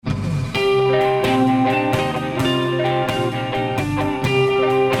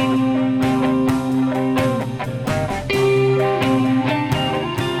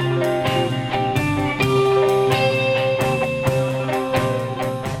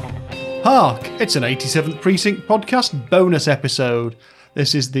Hark! It's an 87th Precinct podcast bonus episode.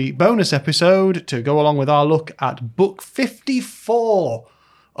 This is the bonus episode to go along with our look at book 54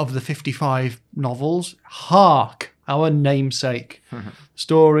 of the 55 novels, Hark! Our namesake.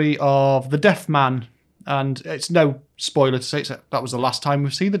 Story of the Deaf Man. And it's no spoiler to say that was the last time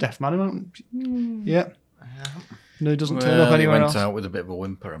we've seen the Deaf Man. Yeah. No, he doesn't turn up anywhere he else. went out with a bit of a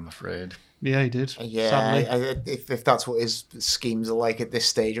whimper, I'm afraid. Yeah, he did. Yeah, if that's what his schemes are like at this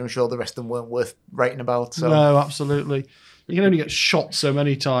stage, I'm sure the rest of them weren't worth writing about. So. No, absolutely. You can only get shot so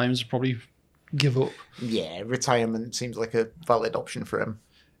many times, probably give up. Yeah, retirement seems like a valid option for him.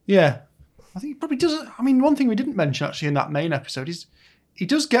 Yeah. I think he probably doesn't. I mean, one thing we didn't mention actually in that main episode is he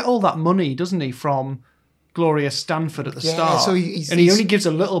does get all that money, doesn't he, from Gloria Stanford at the start. So he only gives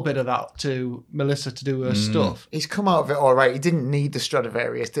a little bit of that to Melissa to do her stuff. He's come out of it all right. He didn't need the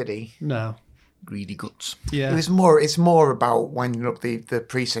Stradivarius, did he? No. Greedy guts. Yeah. It's more about winding up the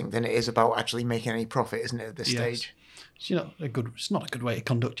precinct than it is about actually making any profit, isn't it, at this stage? It's not a good way to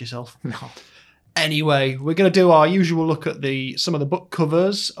conduct yourself. No. Anyway, we're going to do our usual look at some of the book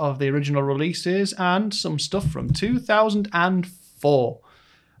covers of the original releases and some stuff from 2004.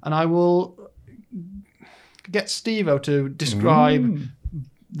 And I will get Steve-O to describe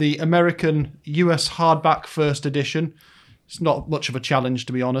the American US hardback first edition. It's not much of a challenge,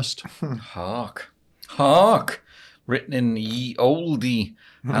 to be honest. Hark. Hark! Written in ye oldie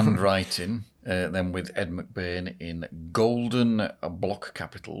handwriting, then with Ed McBain in golden block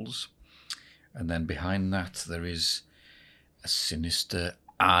capitals. And then behind that there is a sinister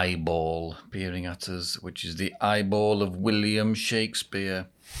eyeball peering at us, which is the eyeball of William Shakespeare.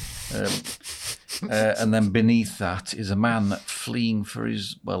 And then beneath that is a man fleeing for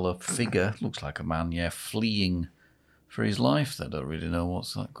a figure, looks like a man, fleeing for his life. I don't really know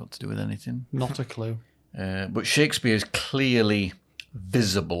what's that got to do with anything. Not a clue. But Shakespeare is clearly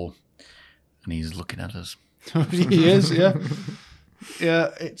visible, and he's looking at us. He is, yeah.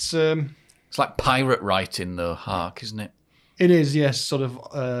 Yeah, it's like pirate writing, though, Hark, isn't it? It is, yes, sort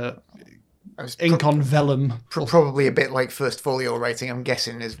of ink on vellum. Probably a bit like First Folio writing, I'm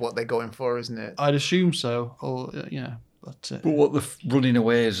guessing, is what they're going for, isn't it? I'd assume so. Or yeah, but what the running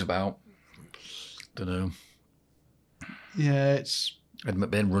away is about, don't know. Yeah, it's Ed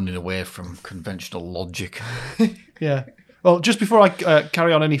McBain running away from conventional logic. Yeah. Well, just before I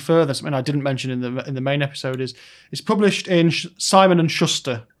carry on any further, something I didn't mention in the main episode is it's published in Simon and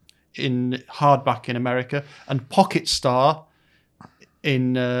Schuster in hardback in America and Pocket Star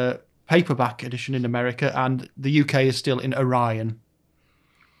in paperback edition in America, and the UK is still in Orion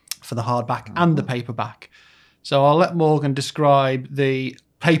for the hardback and the paperback. So I'll let Morgan describe the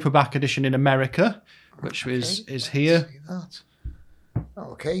paperback edition in America, which is here.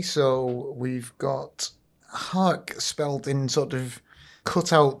 Okay, so we've got Hark spelled in sort of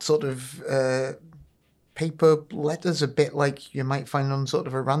cut out sort of paper letters, a bit like you might find on sort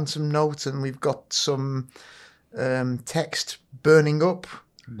of a ransom note, and we've got some text burning up.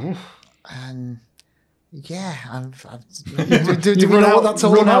 And yeah, do we know what that's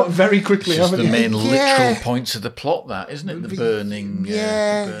all about? Out very quickly. It's just the main literal points of the plot, that isn't it? The burning, the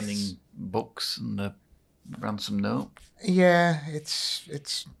burning books and the ransom note. Yeah,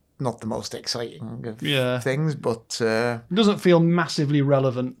 it's not the most exciting of things, but it doesn't feel massively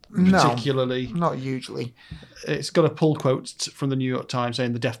relevant, particularly. No, not hugely. It's got a pull quote from the New York Times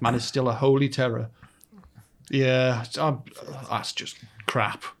saying the Deaf Man is still a holy terror. Yeah, that's just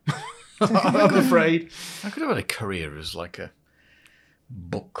crap. I'm afraid. I could have had a career as like a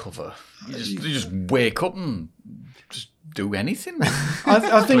book cover. You just wake up and just do anything.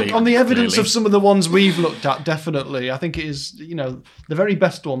 I think on the evidence of some of the ones we've looked at, definitely. I think it is, the very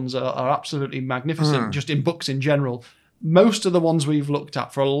best ones are absolutely magnificent, just in books in general. Most of the ones we've looked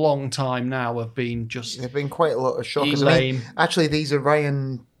at for a long time now have been just... There have been quite a lot of shockers. lame. Actually, these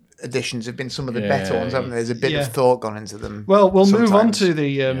Orion editions have been some of the better ones, haven't they? There's a bit of thought gone into them. Well, we'll move on to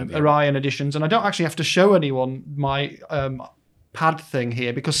the Orion editions, and I don't actually have to show anyone my pad thing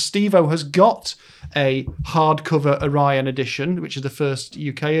here because Steve-O has got a hardcover Orion edition, which is the first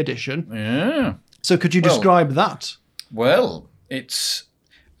UK edition. Yeah. So could you describe that? Well, it's,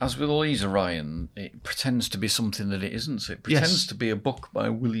 as with all these Orion, it pretends to be something that it isn't. So it pretends to be a book by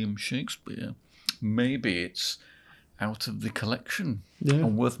William Shakespeare. Maybe it's out of the collection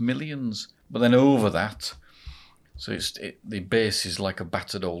and worth millions. But then over that, so the base is like a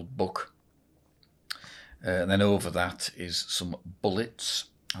battered old book. And then over that is some bullets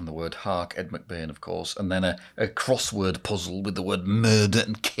and the word Hark, Ed McBain, of course. And then a crossword puzzle with the word murder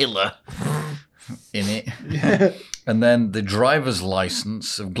and killer in it. Yeah. And then the driver's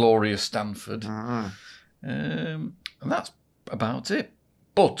license of Gloria Stanford. And that's about it.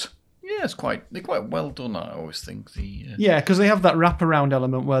 But, Yeah, they're quite well done. I always think Yeah, because they have that wraparound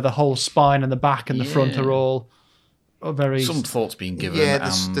element where the whole spine and the back and the front are very. some thought's been given. Yeah,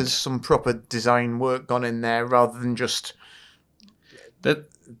 and there's some proper design work gone in there rather than just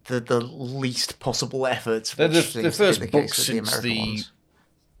the least possible effort. they're which the seems to be first the book case with since American the ones.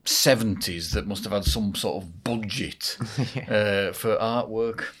 70s that must have had some sort of budget for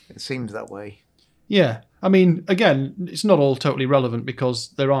artwork. It seems that way. Yeah, I mean, again, it's not all totally relevant because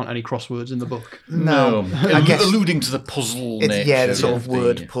there aren't any crosswords in the book. No, I I guess alluding to the puzzle nature. yeah, the sort of the-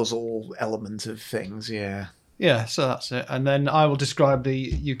 word puzzle element of things. Yeah. Yeah, so that's it. And then I will describe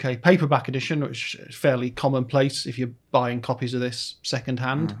the UK paperback edition, which is fairly commonplace if you're buying copies of this second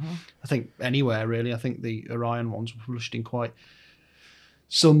hand. I think anywhere, really. I think the Orion ones were published in quite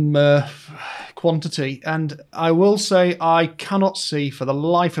some quantity. And I will say I cannot see for the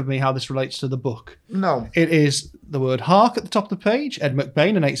life of me how this relates to the book. No. It is the word hark at the top of the page, Ed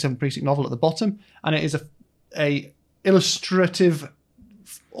McBain, an 87 Precinct novel at the bottom, and it is a illustrative,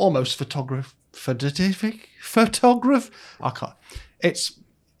 almost photograph. I can't. It's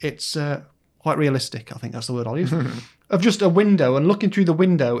quite realistic. I think that's the word I'll use. Of just a window, and looking through the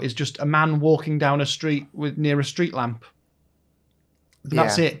window is just a man walking down a street near a street lamp. And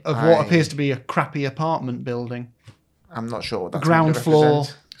that's Yeah, it. Of what appears to be a crappy apartment building. I'm not sure what that's Ground meant to floor.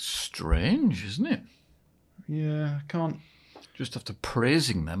 represent. Strange, isn't it? Yeah, I can't. Just after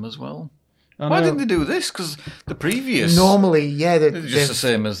praising them as well. I Why know. didn't they do this? Because the previous Normally, yeah, they're just the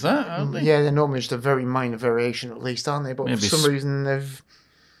same as that, aren't they? yeah, they're normally just a very minor variation, at least, aren't they? But Maybe for some reason, they've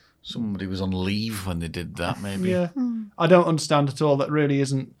Somebody was on leave when they did that, maybe. Yeah, I don't understand at all. That really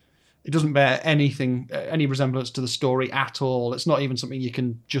isn't. It doesn't bear any resemblance to the story at all. It's not even something you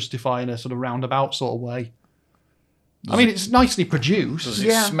can justify in a sort of roundabout sort of way. I mean, it's nicely produced. Does it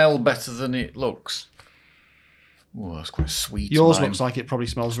Yeah. smell better than it looks? Oh, that's quite sweet. Yours mine. looks like it probably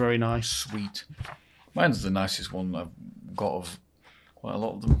smells very nice. Sweet. Mine's the nicest one I've got of quite a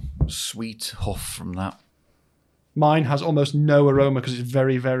lot of them. Sweet huff from that. Mine has almost no aroma because it's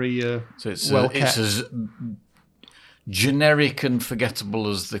very, very So it's, well it's kept. as generic and forgettable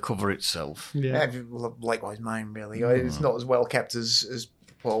as the cover itself. Yeah. likewise mine, really. It's not as well kept as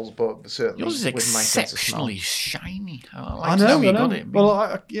Paul's, but certainly Yours is with my sense of smell. exceptionally shiny. I I like to know, know I you know. got it. Well,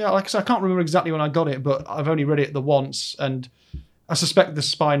 like I said, I can't remember exactly when I got it, but I've only read it the once, and I suspect the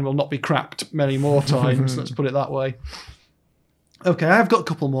spine will not be cracked many more times. Let's put it that way. Okay, I've got a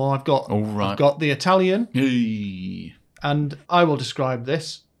couple more. I've got the Italian, Hey. and I will describe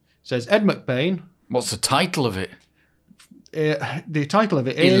this. It says Ed McBain. What's the title of it? The title of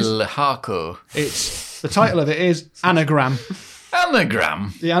it is Il Harco. the title of it is Anagram.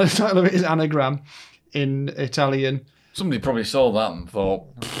 Anagram. The title of it is Anagram in Italian. Somebody probably saw that and thought,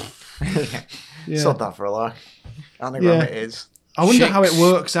 Yeah. Sod that for a lark. Anagram Yeah. it is. I wonder how it Chicks.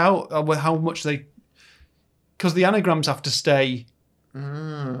 works out, how much they... Because the anagrams have to stay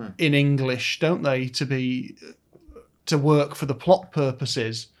in English, don't they, to work for the plot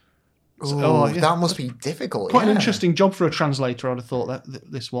purposes. Ooh, yeah. that must be difficult. Quite an yeah. interesting job for a translator, I'd have thought,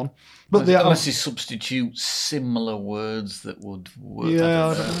 this one. But unless you substitute similar words that would work. Yeah,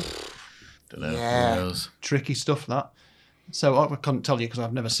 I don't know. Yeah. Who knows? tricky stuff, that. So I couldn't tell you because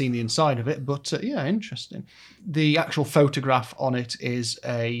I've never seen the inside of it, but yeah, interesting. The actual photograph on it is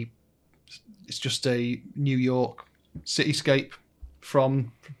it's just a New York cityscape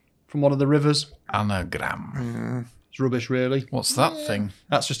from one of the rivers. Anagram. It's rubbish, really. What's that thing?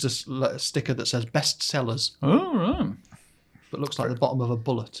 That's just a sticker that says bestsellers, Oh, right. but looks like the bottom of a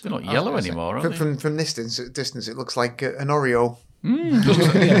bullet. They're not yellow anymore, are they? From this distance, it looks like an Oreo.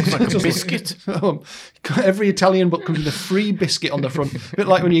 It's like a biscuit. Every Italian book comes with a free biscuit on the front. A bit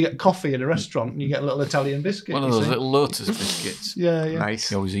like when you get coffee in a restaurant and you get a little Italian biscuit. One of you those see. little Lotus biscuits. Yeah, yeah. Nice.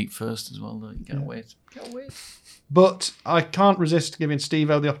 You always eat first as well, don't you? Can't wait. But I can't resist giving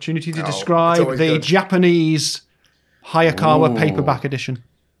Steve-O the opportunity to Oh, describe it's always the good. Japanese Hayakawa Ooh. paperback edition.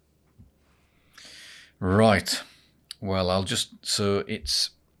 Right. Well, so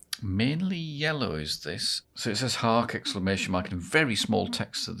it's mainly yellow, is this? So it says hark, exclamation mark, in very small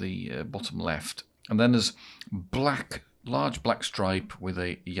text at the bottom left. And then there's large black stripe with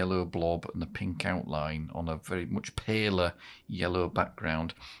a yellow blob and a pink outline on a very much paler yellow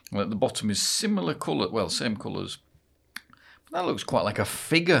background. And at the bottom is similar colour, well, same colours. But that looks quite like a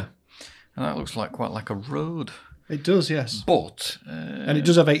figure. And that looks quite like a road. It does, yes. But... And it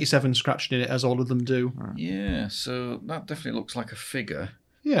does have 87 scratched in it, as all of them do. yeah, so that definitely looks like a figure.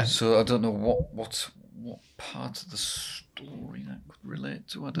 Yeah. So I don't know what part of the story that could relate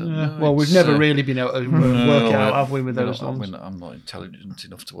to. I don't know. Well, we've It's, never really been able to work it out, have we, with those ones? I'm not intelligent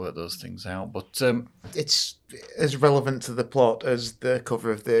enough to work those things out, but It's as relevant to the plot as the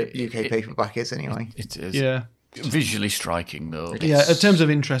cover of the UK paperback is, anyway. it is Yeah. visually striking, though. Yeah, in terms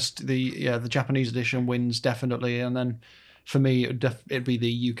of interest, the Japanese edition wins definitely, and then for me it'd be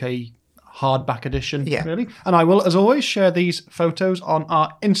the UK hardback edition, Yeah. really. And I will, as always, share these photos on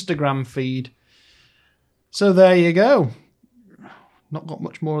our Instagram feed. So there you go. Not got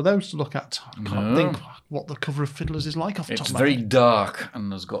much more of those to look at. I can't think what the cover of Fiddlers is like off the top It's of my very head. dark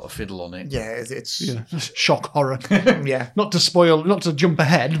and has got a fiddle on it. Yeah, it's Yeah, shock horror. yeah. Not to jump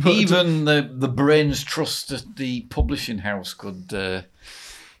ahead, but Even the brains trust that the publishing house could.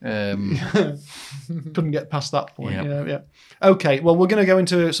 couldn't get past that point. Yeah. Yeah. Okay, well, we're going to go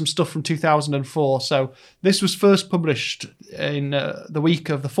into some stuff from 2004. So this was first published in the week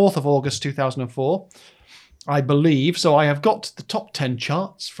of the 4th of August 2004, I believe. So I have got the top 10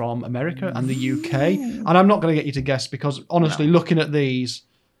 charts from America and the UK, and I'm not going to get you to guess because honestly, looking at these,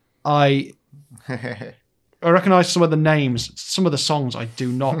 I recognise some of the names. Some of the songs I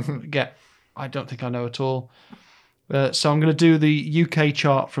do not get. I don't think I know at all. So I'm going to do the UK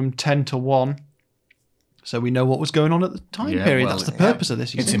chart from 10 to 1. So we know what was going on at the time Yeah, period. well, That's the purpose of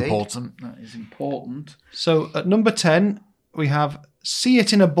this. You It's see. important. That is important. So at number 10, we have See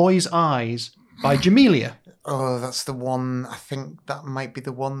It in a Boy's Eyes by Jamelia. Oh, that's the one. I think that might be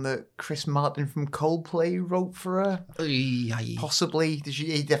the one that Chris Martin from Coldplay wrote for her. Possibly.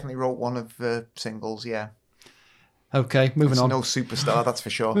 He definitely wrote one of the singles, yeah. Okay, moving It's on. no superstar, that's for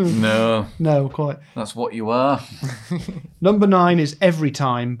sure. No, No, quite. that's what you are. Number 9 is Every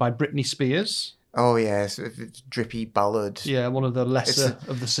Time by Britney Spears. Oh, yeah, it's drippy ballad. Yeah, one of the lesser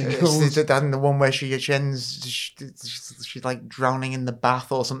of the It's singles. the one where she's like drowning in the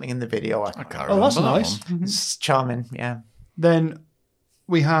bath or something in the video. I can't Oh, that's remember that nice. one. It's charming, yeah. Then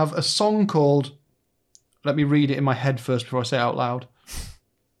we have a song called, let me read it in my head first before I say it out loud.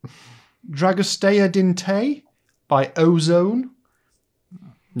 Dragostea Dinte by Ozone.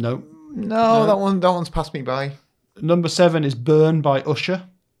 No. No, that one's passed me by. Number 7 is Burn by Usher.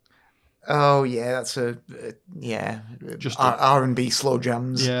 Oh yeah, that's Just R&B slow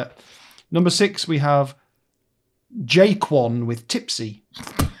jams. Yeah. Number 6, we have Jaquan with Tipsy.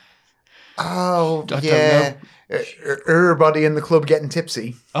 Oh don't yeah, everybody in the club getting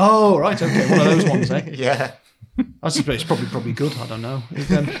tipsy. Oh, right, okay. One of those ones, eh? Yeah. I suppose it's probably good. I don't know.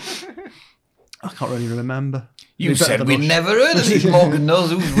 I can't really remember. You Be better said than we Usher. never heard of these. Morgan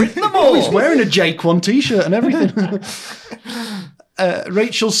knows who's written them Oh, all. he's wearing a Jaquan t-shirt and everything.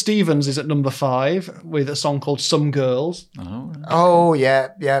 Rachel Stevens is at number 5 with a song called Some Girls. Oh yeah.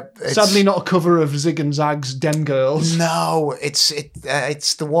 It's, Sadly, not a cover of Zig and Zag's Dem Girls. No, it's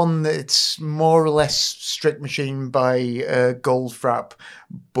the one that's more or less Strict Machine by Goldfrapp,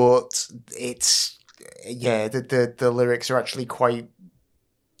 but it's the lyrics are actually quite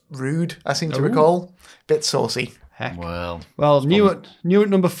rude. I seem to recall, bit saucy. Heck. Well, New at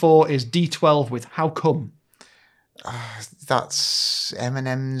number 4 is D12 with How Come. That's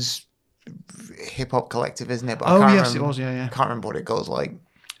Eminem's hip hop collective, isn't it? But Oh, I can't yes, it remember- was. Yeah. Can't remember what it goes like.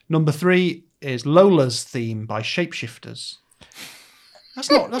 Number 3 is Lola's Theme by Shapeshifters. That's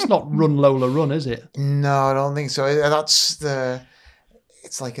not Run Lola Run, is it? No, I don't think so.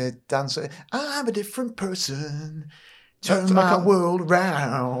 It's like a dancer. I'm a different person. Turn my world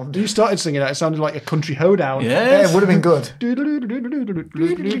round. You started singing that. It sounded like a country hoedown. Yeah, yes. it would have been good.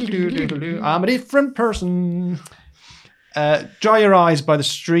 I'm a different person. Dry Your Eyes by The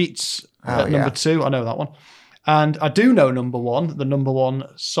Streets at number 2. I know that one. And I do know number 1. The number 1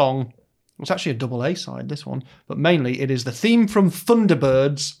 song. It's actually a double A side, this one. But mainly it is the theme from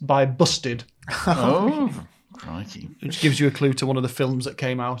Thunderbirds by Busted. oh, crikey. Which gives you a clue to one of the films that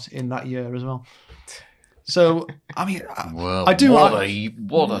came out in that year as well. So, I mean, Well, I do what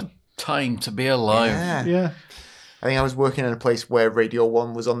like... a time to be alive. Yeah. Yeah. I think I was working in a place where Radio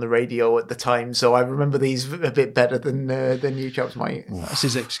 1 was on the radio at the time, so I remember these a bit better than you chaps might. That's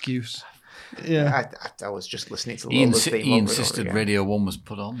his excuse. Yeah. I was just listening to He, Lola's theme. he over and over insisted again. Radio 1 was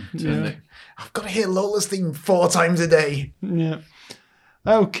put on. Yeah. I've got to hear Lola's theme 4 times a day. Yeah.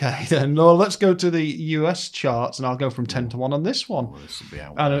 Okay, then. Well, let's go to the US charts, and I'll go from 10 to 1 on this one. This will be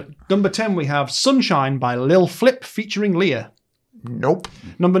out. And at number 10, we have Sunshine by Lil Flip featuring Leah. Nope.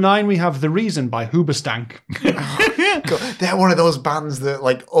 Number 9, we have The Reason by Hoobastank. God, they're one of those bands that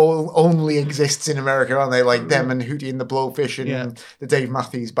like only exists in America, aren't they? Like them and Hootie and the Blowfish and the Dave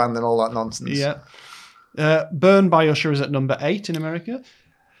Matthews Band and all that nonsense. Yeah. Burn by Usher is at number 8 in America.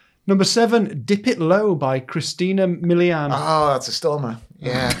 Number 7, Dip It Low by Christina Milian. Oh, that's a stormer.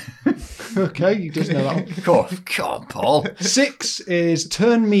 Yeah. Okay, you just know that one. Come on, Paul. 6 is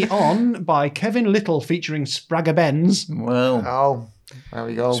Turn Me On by Kevin Little featuring Spragga Benz. Well, Oh, there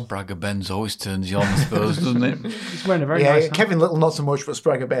we go. Spragga Benz always turns you on, I suppose, doesn't it? He's wearing a very Yeah, nice hat. Kevin Little, not so much, but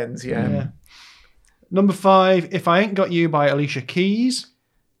Spragga Benz, yeah. Yeah. Number 5, If I Ain't Got You by Alicia Keys.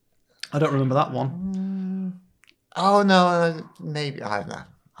 I don't remember that one. Oh, no, maybe. I don't know.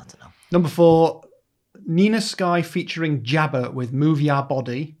 Number 4, Nina Sky featuring Jabba with Move Ya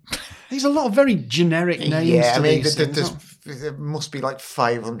Body. There's a lot of very generic names Yeah, to I mean, these things. there must be like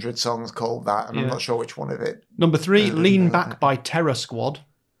 500 songs called that, and I'm not sure which one of it. Number 3, Lean Back by Terror Squad.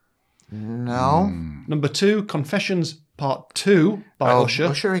 No. Number 2, Confessions Part 2 by Usher.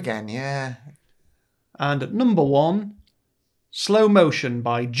 Usher again, yeah. And at number 1, Slow Motion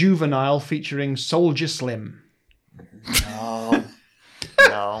by Juvenile featuring Soulja Slim. No.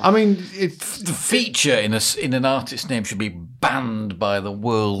 No. I mean, it's The feature in an artist's name should be banned by the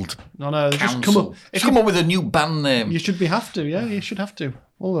World no. Just Council. come up. If Come up with a new band name. you should have to. Yeah, you should have to.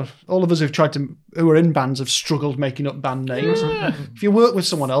 All of us who are in bands have struggled making up band names. If you work with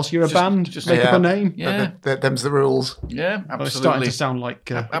someone else, you're a band. Just make up a name. Yeah, Them's the rules. yeah, Well, it's starting absolutely. to sound like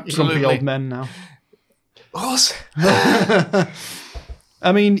grumpy Absolutely. old men now. Us?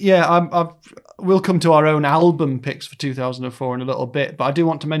 I mean, yeah, we'll come to our own album picks for 2004 in a little bit, but I do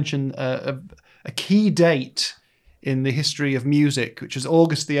want to mention a key date in the history of music, which is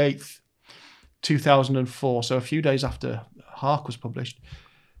August the 8th, 2004, so a few days after Hark was published.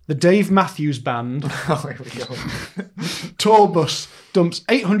 The Dave Matthews Band Oh, here we go. tour bus dumps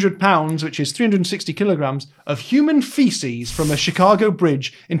 800 pounds, which is 360 kilograms, of human feces from a Chicago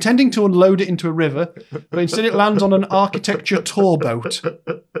bridge, intending to unload it into a river, but instead it lands on an architecture tour boat.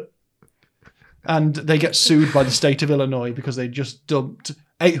 And they get sued by the state of Illinois because they just dumped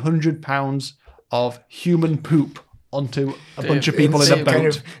 800 pounds of human poop onto a bunch of people in a Some kind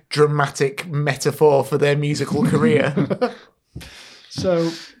boat. of dramatic metaphor for their musical career.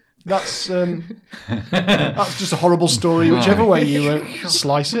 So that's just a horrible story, whichever way you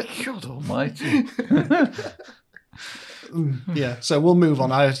slice it. God almighty. Yeah, so we'll move on.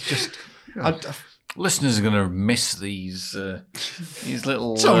 Listeners are going to miss these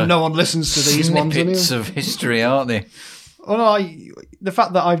little So no one listens to these ones anyway. snippets of history, aren't they? Well, no, the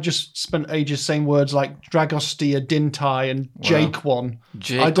fact that I've just spent ages saying words like Dragostea, Dintai, and Jake one,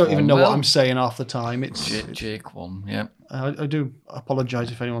 I don't even know what I'm saying half the time. It's Jake one, yeah. I do apologise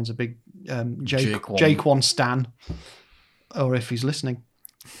if anyone's a big Jake Jake one stan, or if he's listening.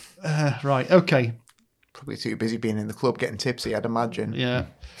 Right, okay, Probably too busy being in the club getting tipsy, I'd imagine. yeah,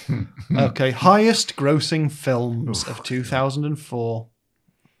 okay. Highest grossing films of 2004.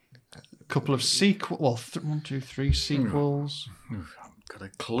 Couple of sequels. Well, 1, 2, 3 sequels. Got a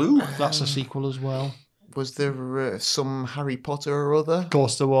clue? That's a sequel as well. Was there some Harry Potter or other? Of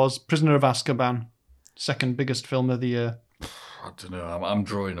course, there was Prisoner of Azkaban, second biggest film of the year. I don't know. I'm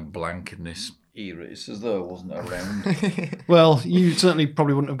drawing a blank in this era. It's as though I wasn't around. Well, you certainly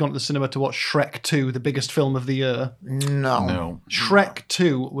probably wouldn't have gone to the cinema to watch Shrek 2, the biggest film of the year. No. No. Shrek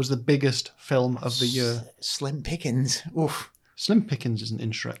 2 was the biggest film of the year. Slim Pickens. Oof. Slim Pickens isn't in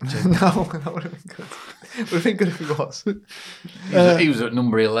Shrek 2. No, that would have been good. Would have been good if it was. He was at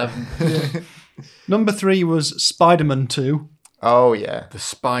number 11. Number 3 was Spider-Man 2. Oh, yeah. The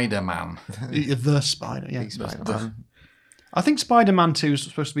Spider-Man. The Spider, yeah. Spider-Man. I think Spider-Man 2 is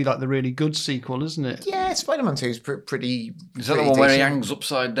supposed to be like the really good sequel, isn't it? Yeah, Spider-Man 2 is pretty. Is that the pretty one where he decent. hangs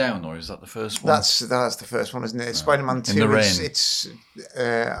upside down, or is that the first one? That's the first one, isn't it? Spider-Man 2, the rain. it's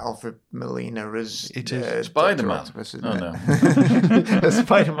Alfred Molina as It is. Spider-Man. Dr. Octopus, isn't Oh, it? no.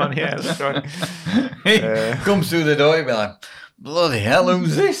 Spider-Man, yeah, that's right. He comes through the door, he'll be like, bloody hell,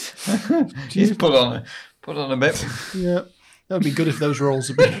 who's this? He's put on a bit. Yeah. That would be good if those roles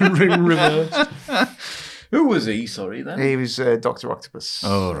had been reversed. Who was he, sorry, then? He was Dr. Octopus.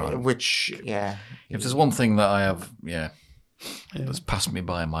 Oh, right. Which, yeah. If there's one thing that I have, that's passed me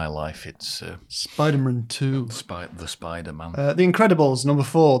by in my life, it's Spider-Man 2. the Spider-Man. The Incredibles, number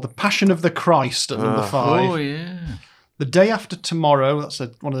 4. The Passion of the Christ at number 5. Oh, yeah. The Day After Tomorrow, that's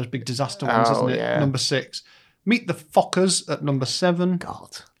one of those big disaster ones, Oh, isn't it? yeah. Number 6. Meet the Fockers at number 7.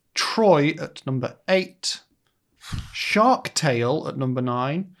 God. Troy at number 8. Shark Tale at number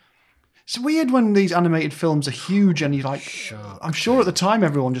 9. It's weird when these animated films are huge and you're like, I'm sure at the time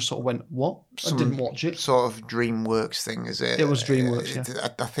everyone just sort of went, what? I didn't watch it. Sort of DreamWorks thing, is it? It was DreamWorks, yeah.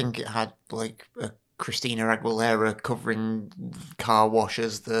 I think it had like a Christina Aguilera covering car wash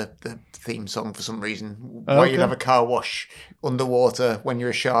as the theme song for some reason. Why you'd have a car wash underwater when you're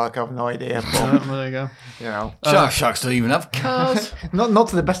a shark, I have no idea. But, there you go. you know, Sharks don't even have cars. not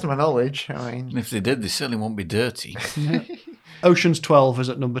to the best of my knowledge. I mean, And if they did, they certainly won't be dirty. Ocean's 12 is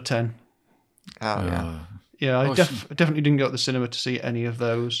at number 10. oh yeah. Yeah, I Ocean- definitely didn't go to the cinema to see any of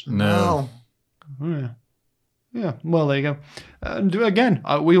those. No. Yeah, well, there you go. And again,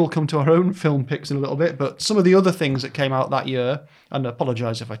 we will come to our own film picks in a little bit, but some of the other things that came out that year, and I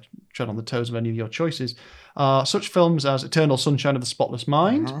apologise if I tread on the toes of any of your choices, are such films as Eternal Sunshine of the Spotless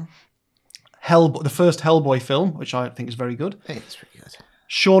Mind, the first Hellboy film, which I think is very good, It's pretty good.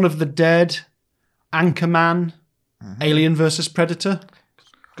 Shaun of the Dead, Anchorman, Alien vs. Predator.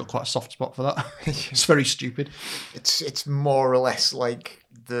 Got quite a soft spot for that. It's very stupid. It's more or less like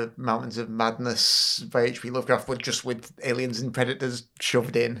the Mountains of Madness by H.P. Lovecraft, but just with aliens and predators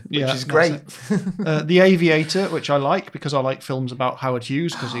shoved in, which is great. The Aviator, which I like because I like films about Howard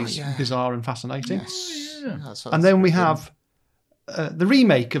Hughes because he's bizarre and fascinating. And then we have the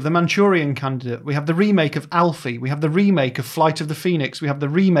remake of The Manchurian Candidate. We have the remake of Alfie. We have the remake of Flight of the Phoenix. We have the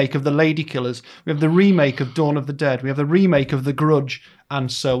remake of The Lady Killers. We have the remake of Dawn of the Dead. We have the remake of The Grudge, and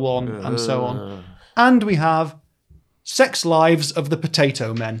so on and so on. And we have Sex Lives of the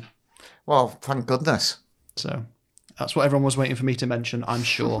Potato Men. Well, thank goodness. So that's what everyone was waiting for me to mention, I'm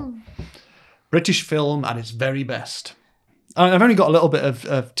sure. British film at its very best. I've only got a little bit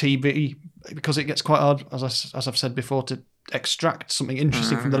of TV because it gets quite hard, as I've said before, to extract something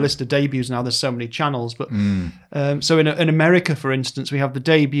interesting from the list of debuts now. There's so many channels. But so in America, for instance, we have the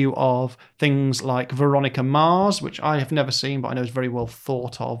debut of things like Veronica Mars, which I have never seen, but I know is very well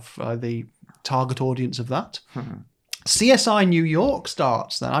thought of, the target audience of that. CSI New York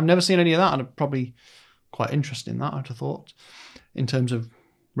starts then. I've never seen any of that, and I'm probably quite interested in that, I'd have thought, in terms of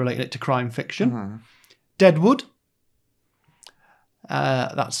relating it to crime fiction. Deadwood.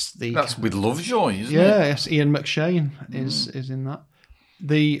 That's with Lovejoy, isn't it? Yes, Ian McShane is in that.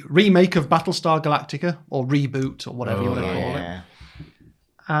 The remake of Battlestar Galactica, or reboot, or whatever you want to call it.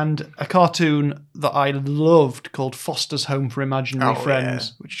 And a cartoon that I loved called Foster's Home for Imaginary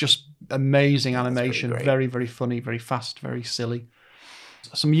Friends, which is just amazing animation, very, very funny, very fast, very silly.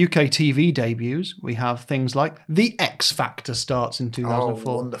 Some UK TV debuts. We have things like The X Factor starts in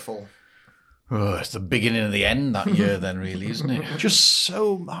 2004. Oh, wonderful. Oh, it's the beginning of the end that year then, really, isn't it? Just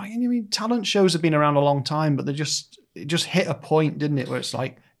so, I mean, talent shows have been around a long time, but it just hit a point, didn't it, where it's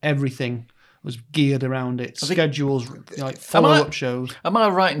like everything was geared around it. Schedules, like follow-up shows. Am I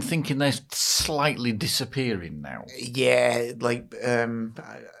right in thinking they're slightly disappearing now? Yeah, like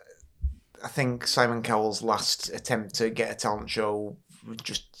I think Simon Cowell's last attempt to get a talent show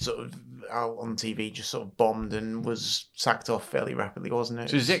just sort of out on TV just sort of bombed and was sacked off fairly rapidly, wasn't it?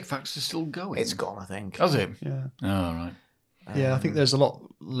 So is the X Factor still going? It's gone, I think. Has it? Yeah. Oh, right. Yeah, I think there's a lot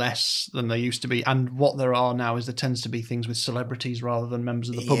less than there used to be, and what there are now is there tends to be things with celebrities rather than members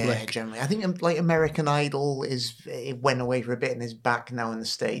of the public. Yeah, generally. I think like American Idol it went away for a bit and is back now in the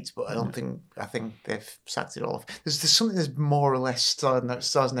States, but I think they've sacked it off. There's something that's more or less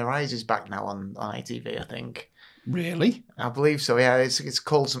Stars in Their Eyes is back now on ITV, I think. Really? I believe so, yeah. It's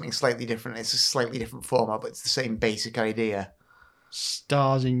called something slightly different. It's a slightly different format, but it's the same basic idea.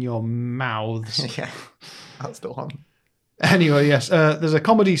 Stars in Your Mouths. Yeah, that's the one. Anyway, yes, there's a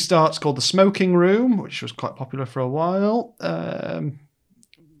comedy starts called The Smoking Room, which was quite popular for a while.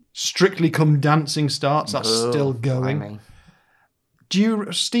 Strictly Come Dancing starts. That's still going.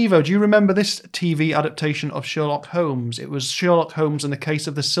 Steve-O, do you remember this TV adaptation of Sherlock Holmes? It was Sherlock Holmes and the Case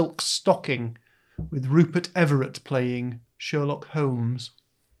of the Silk Stocking, with Rupert Everett playing Sherlock Holmes.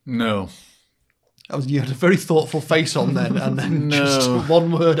 No. You had a very thoughtful face on then, and then just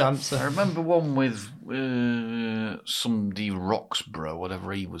one word answer. I remember one with somebody Roxburgh,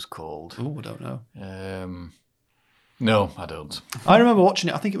 whatever he was called. Oh, I don't know. No, I don't. I remember watching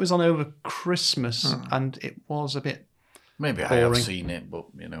it. I think it was on over Christmas, and it was a bit Maybe boring. I have seen it, but,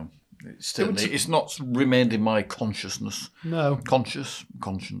 it's not remained in my consciousness. No. Conscience,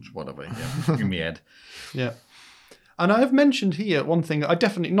 whatever, yeah, in my head. Yeah. And I have mentioned here one thing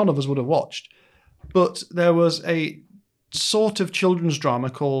that none of us would have watched, but there was a sort of children's drama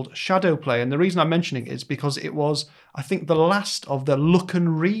called Shadow Play, and the reason I'm mentioning it is because it was, I think, the last of the Look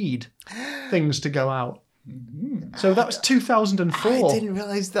and Read things to go out. So that was 2004. I didn't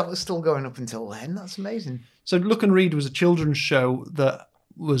realise that was still going up until then. That's amazing. So Look and Read was a children's show that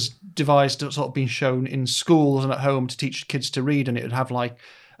was devised to sort of being shown in schools and at home to teach kids to read, and it would have like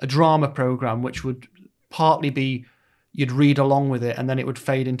a drama program which would partly be you'd read along with it, and then it would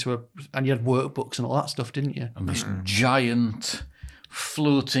fade into and you had workbooks and all that stuff, didn't you? And this giant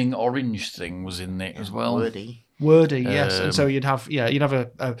floating orange thing was in it as well. Wordy. Yes, and so you'd have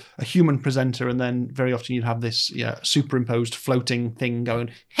a human presenter, and then very often you'd have this superimposed floating thing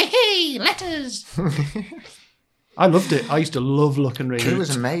going, hey, letters. I loved it. I used to love Look and Read. It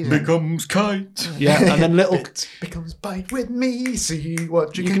was amazing. Becomes kite. Yeah, and then little It becomes bite with me. See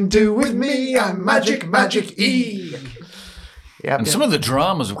what you can do with me. I'm Magic E. Yeah, And some of the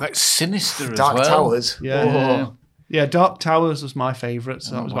dramas were quite sinister Dark as well. Towers. Yeah. Yeah, Dark Towers was my favourite.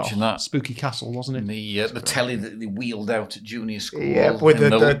 So that was watching about that. Spooky Castle, wasn't it? The telly that they wheeled out at junior school. Yeah, with in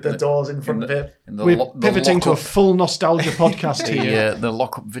the doors in front of it. in the We're lo- the pivoting to a lock-up- full nostalgia podcast here. the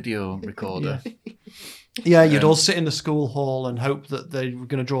lock-up video recorder. Yeah, you'd all sit in the school hall and hope that they were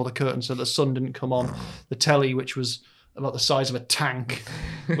going to draw the curtain so the sun didn't come on. The telly, which was about the size of a tank,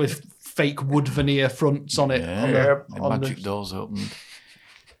 with fake wood veneer fronts on it. The magic doors opened.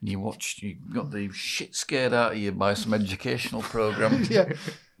 You got the shit scared out of you by some educational program. Yeah,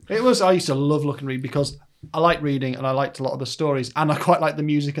 it was. I used to love Look and Read because I liked reading and I liked a lot of the stories, and I quite liked the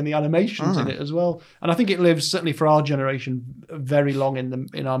music and the animations in it as well. And I think it lives, certainly for our generation, very long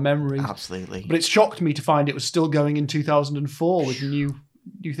in our memories. Absolutely. But it shocked me to find it was still going in 2004 with new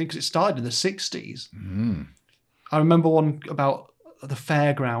things. It started in the 60s. I remember one about the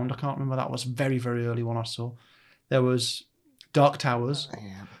fairground. I can't remember, that was very, very early one I saw. There was Dark Towers.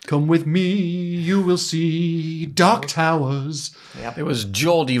 Come with me, you will see Dark Towers. It was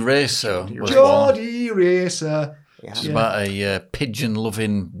Geordie Racer. Was one. Geordie Racer. It's about a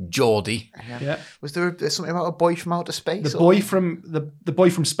pigeon-loving Geordie. Yeah. Was there something about a boy from outer space? The boy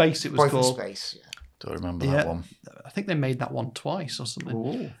from space. It was Boy called. from space. Yeah. Don't remember that one. I think they made that one twice or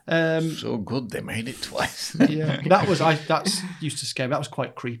something. So good they made it twice. Yeah, that used to scare me. That was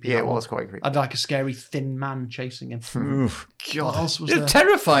quite creepy. Yeah, that it one. was quite creepy. I'd like a scary thin man chasing him. Oof, God. What else was They're there?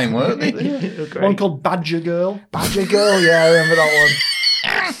 terrifying, weren't they? One called Badger Girl. Badger Girl, yeah, I remember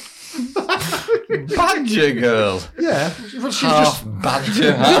that Badger girl. Yeah, well, she's Half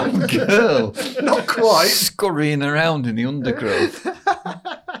badger, half girl. not quite. Scurrying around in the undergrowth.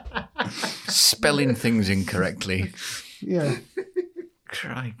 Spelling things incorrectly. Yeah,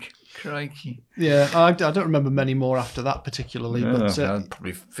 Crikey. yeah. I don't remember many more after that particularly, but I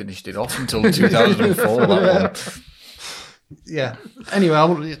probably finished it off until 2004. That one. yeah.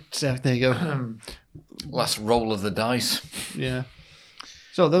 Anyway, there you go. Last roll of the dice. Yeah.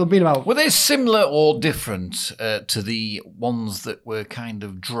 So there'll be about. Were they similar or different to the ones that were kind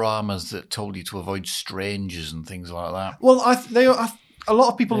of dramas that told you to avoid strangers and things like that? Well, a lot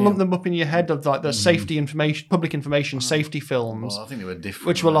of people lump them up in your head of like the safety information, public information safety films. Well, I think they were different.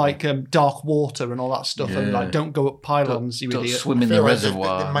 Which were like Dark Water and all that stuff, and like Don't Go Up Pylons, you don't idiot. swim in the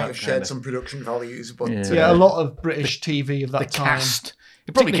reservoir. They might that have kind shared of- some production values, but Yeah, a lot of British TV of that the time. cast.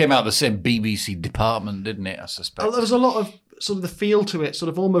 It probably came out of the same BBC department, didn't it? I suspect. There was a lot of sort of the feel to it, sort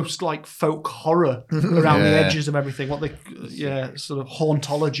of almost like folk horror around the edges of everything. Sort of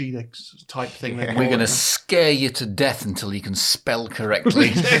hauntology type thing. We're going to scare you to death until you can spell correctly.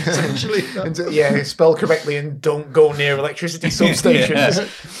 essentially. and spell correctly and don't go near electricity substations. Yeah.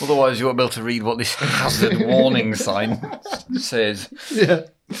 Otherwise, you won't be able to read what this hazard warning sign says. Yeah,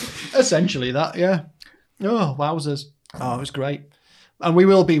 essentially that. Yeah. Oh, wowzers! Oh, it was great. And we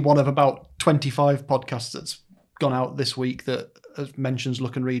will be one of about 25 podcasts that's gone out this week that mentions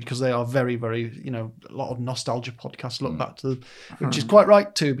Look and Read, because they are very, very, a lot of nostalgia podcasts look back to them, which is quite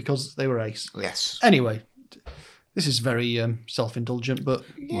right too, because they were ace. Yes. Anyway, this is very self-indulgent, but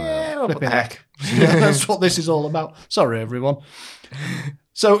Yeah, flipping heck. Yeah, that's what this is all about. Sorry, everyone.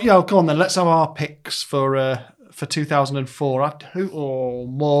 So, come on then. Let's have our picks for 2004.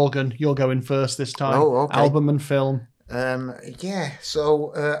 Morgan, you're going first this time. Oh, okay. Album and film.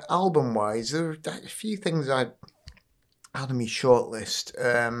 So album-wise, there were a few things I had on my shortlist.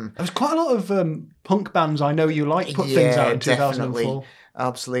 There was quite a lot of punk bands I know you like put things out in 2004.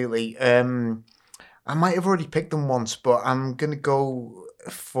 Absolutely. I might have already picked them once, but I'm going to go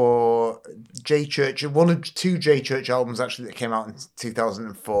for J Church. One of two J Church albums, actually, that came out in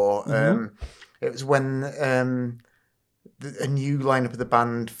 2004. It was when a new lineup of the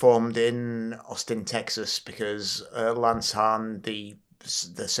band formed in Austin, Texas, because Lance Hahn, the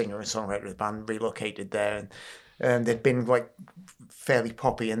singer and songwriter of the band, relocated there. And they'd been like fairly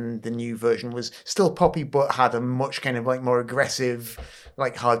poppy, and the new version was still poppy, but had a much kind of like more aggressive,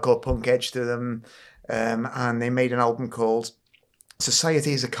 like hardcore punk edge to them. And they made an album called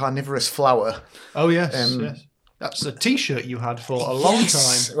Society is a Carnivorous Flower. Oh, yes, yes. That's a T-shirt you had for a long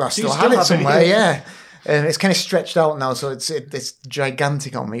time. Well, I Do you still had it have somewhere, yeah. It's kind of stretched out now, so it's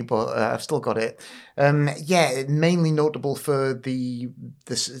gigantic on me, but I've still got it. Mainly notable for the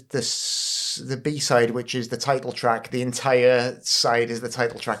B side, which is the title track. The entire side is the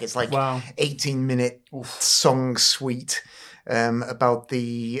title track. It's like 18-minute song suite about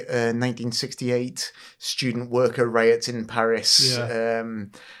the 1968 student worker riots in Paris. Yeah.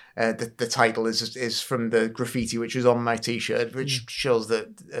 The title is from the graffiti which is on my T-shirt, which shows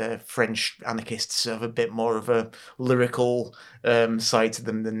that French anarchists have a bit more of a lyrical side to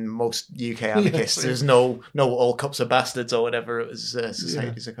them than most UK anarchists. There's no all cops are bastards or whatever. It was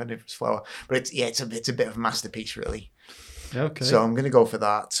society's a kind of flower, but it's a bit of a masterpiece, really. Okay. So I'm going to go for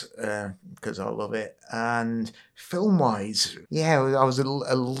that because I love it. And film-wise, I was a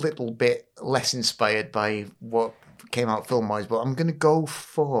little bit less inspired by what came out film-wise, but I'm going to go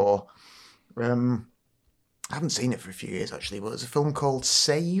for... I haven't seen it for a few years, actually, but there's a film called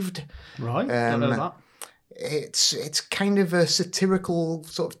Saved. Right, don't know that. It's kind of a satirical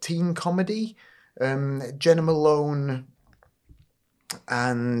sort of teen comedy. Jenna Malone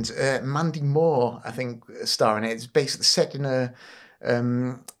and Mandy Moore, I think, star in it. It's basically set in a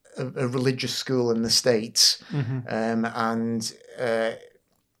religious school in the States, and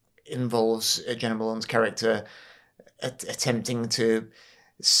involves Jenna Malone's character attempting to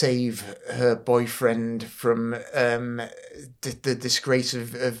save her boyfriend from the disgrace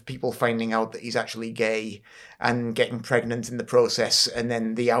of people finding out that he's actually gay and getting pregnant in the process, and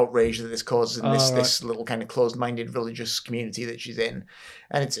then the outrage that this causes in this little kind of closed-minded religious community that she's in.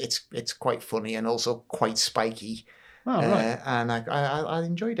 And it's quite funny and also quite spiky. And I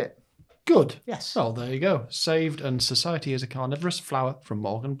enjoyed it. Good. Yes. Well, there you go. Saved and Society is a Carnivorous Flower from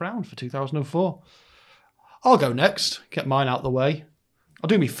Morgan Brown for 2004. I'll go next. Get mine out of the way. I'll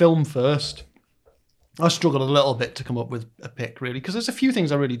do my film first. I struggled a little bit to come up with a pick, really, because there's a few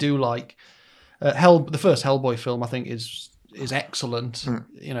things I really do like. The first Hellboy film, I think, is excellent,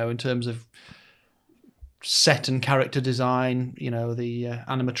 in terms of set and character design, the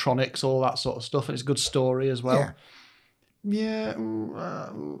animatronics, all that sort of stuff. And it's a good story as well. Yeah.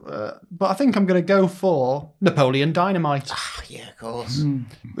 But I think I'm going to go for Napoleon Dynamite. Yeah, of course.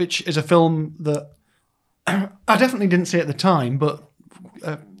 Which is a film that I definitely didn't see at the time, but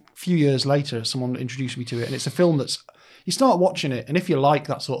a few years later, someone introduced me to it, and it's a film that's, you start watching it, and if you like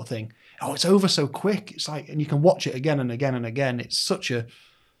that sort of thing, it's over so quick. It's like, and you can watch it again and again and again. It's such a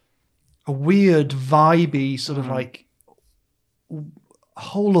weird, vibey, sort of like a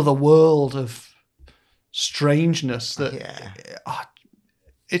whole other world of strangeness that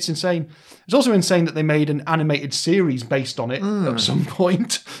it's insane. It's also insane that they made an animated series based on it at some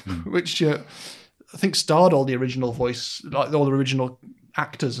point, which I think starred all the original voice, like all the original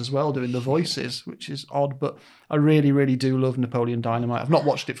actors as well doing the voices, which is odd, but I really, really do love Napoleon Dynamite. I've not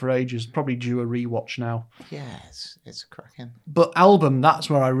watched it for ages, probably due a rewatch now. Yeah, it's cracking. But album, that's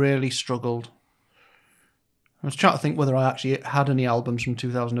where I really struggled. I was trying to think whether I actually had any albums from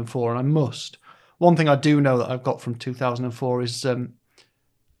 2004, and I must. One thing I do know that I've got from 2004 is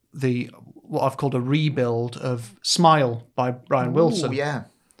what I've called a rebuild of Smile by Brian Wilson. Yeah.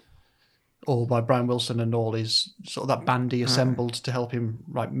 Or by Brian Wilson and all his sort of that band he assembled to help him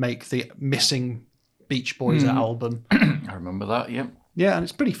make the missing Beach Boys album. I remember that. Yeah. Yeah, and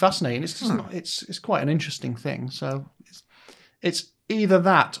it's pretty fascinating. It's just it's quite an interesting thing. So it's either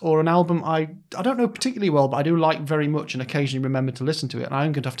that or an album I don't know particularly well, but I do like very much and occasionally remember to listen to it. And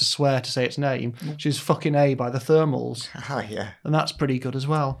I'm going to have to swear to say its name, which is Fucking A by the Thermals. Yeah. And that's pretty good as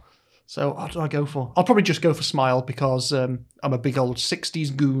well. So what do I go for? I'll probably just go for Smile because I'm a big old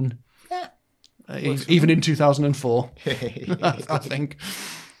 60s goon. Even in 2004, I think.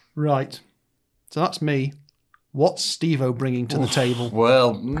 Right. So that's me. What's Steve-O bringing to the table?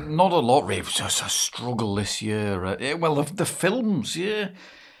 Well, not a lot, really. It's just a struggle this year. The films, yeah.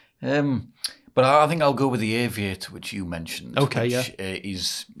 But I think I'll go with The Aviator, which you mentioned. Okay, which,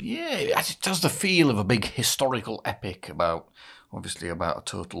 it has the feel of a big historical epic about a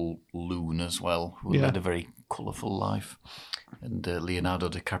total loon as well, who led a very colourful life. And Leonardo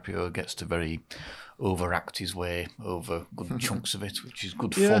DiCaprio gets to very overact his way over good chunks of it, which is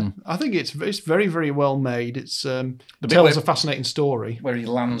good fun. I think it's very, very well made. It tells a fascinating story. Where he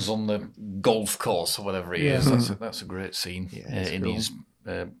lands on the golf course or whatever he is. That's a great scene in cool. His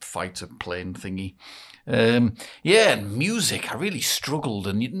fighter plane thingy. And music, I really struggled.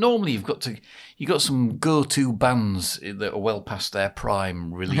 And normally you've got you got some go-to bands that are well past their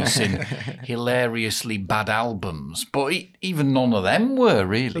prime releasing hilariously bad albums, but even none of them were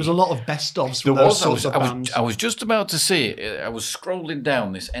really. There's a lot of best-ofs There from those was. sorts of bands. I was just about to say. I was scrolling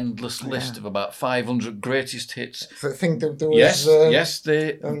down this endless list of about 500 greatest hits. I think that there was.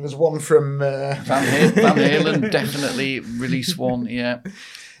 There was one from Van Halen definitely released one. Yeah.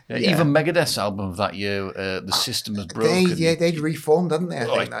 Even Megadeth's album of that year, The System Has Broken. They'd reformed, hadn't they? I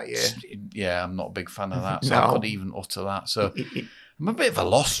think that year. Yeah, I'm not a big fan of that, so I couldn't even utter that. So I'm a bit of a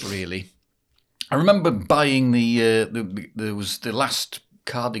loss, really. I remember buying there was the last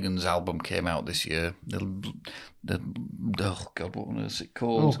Cardigans album came out this year. Oh God, what was it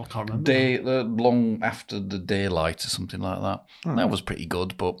called? Oh, I can't remember. Long After the Daylight or something like that. That was pretty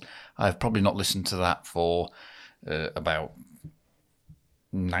good, but I've probably not listened to that for about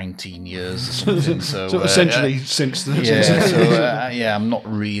 19 years or something. So essentially since then. I'm not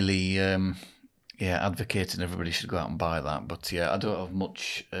really advocating everybody should go out and buy that, but I don't have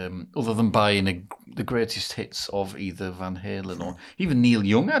much other than buying the greatest hits of either Van Halen or even Neil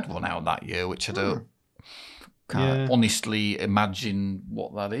Young had one out that year, which I can't honestly imagine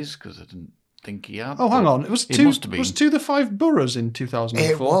what that is because I didn't think he had. Oh, hang on. It was To the Five Boroughs in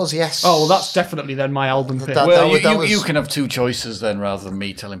 2004. It was, yes. Oh, well, that's definitely then my album pick. You can have two choices then rather than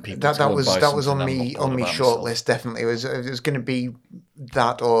me telling people that was on me shortlist, definitely. It was going to be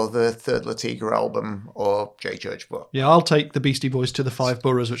that or the third La Tigra album or J Church. But yeah, I'll take the Beastie Boys To the Five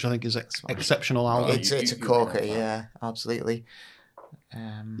Boroughs, which I think is exceptional album. It's a corker, yeah, absolutely.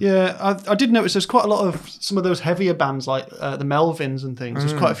 I did notice there's quite a lot of some of those heavier bands like the Melvins and things.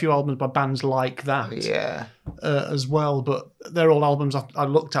 There's quite a few albums by bands like that as well, but they're all albums I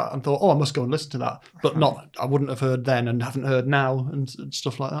looked at and thought, oh, I must go and listen to that, but I wouldn't have heard then and haven't heard now and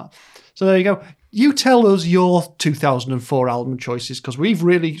stuff like that. So there you go. You tell us your 2004 album choices because we've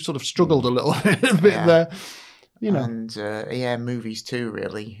really sort of struggled a little bit there. And movies too,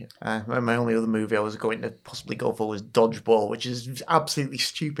 really. My only other movie I was going to possibly go for was Dodgeball, which is absolutely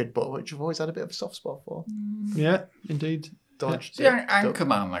stupid, but which I've always had a bit of a soft spot for. Yeah, indeed.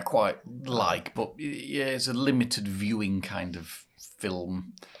 Anchorman I quite like, but it's a limited viewing kind of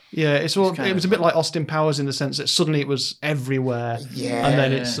film. Yeah, it was a bit like Austin Powers in the sense that suddenly it was everywhere. Yeah, and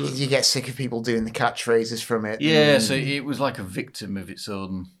then you get sick of people doing the catchphrases from it. Yeah, so it was like a victim of its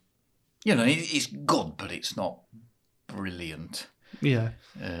own. It's good, but it's not brilliant. Yeah.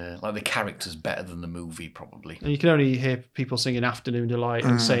 Like the character's better than the movie, probably. And you can only hear people singing Afternoon Delight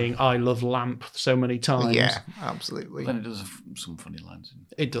and saying, I love Lamp so many times. Yeah, absolutely. Then it does have some funny lines.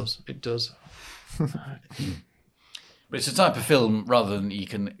 It does. But it's a type of film, rather than you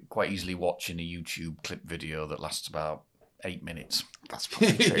can quite easily watch in a YouTube clip video that lasts about 8 minutes. That's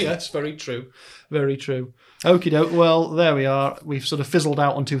probably true. Yes, very true. Very true. Okie doke. Well, there we are. We've sort of fizzled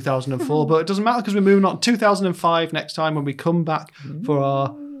out on 2004, but it doesn't matter because we're moving on to 2005 next time when we come back for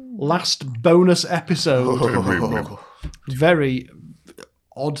our last bonus episode. Very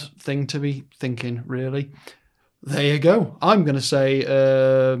odd thing to be thinking, really. There you go. I'm going to say,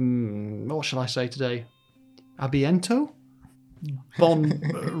 what shall I say today? Abiento? Bon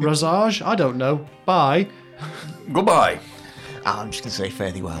rasage? I don't know. Bye. Goodbye. I'm just going to say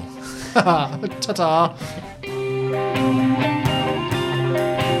fare thee well. Ta-ta.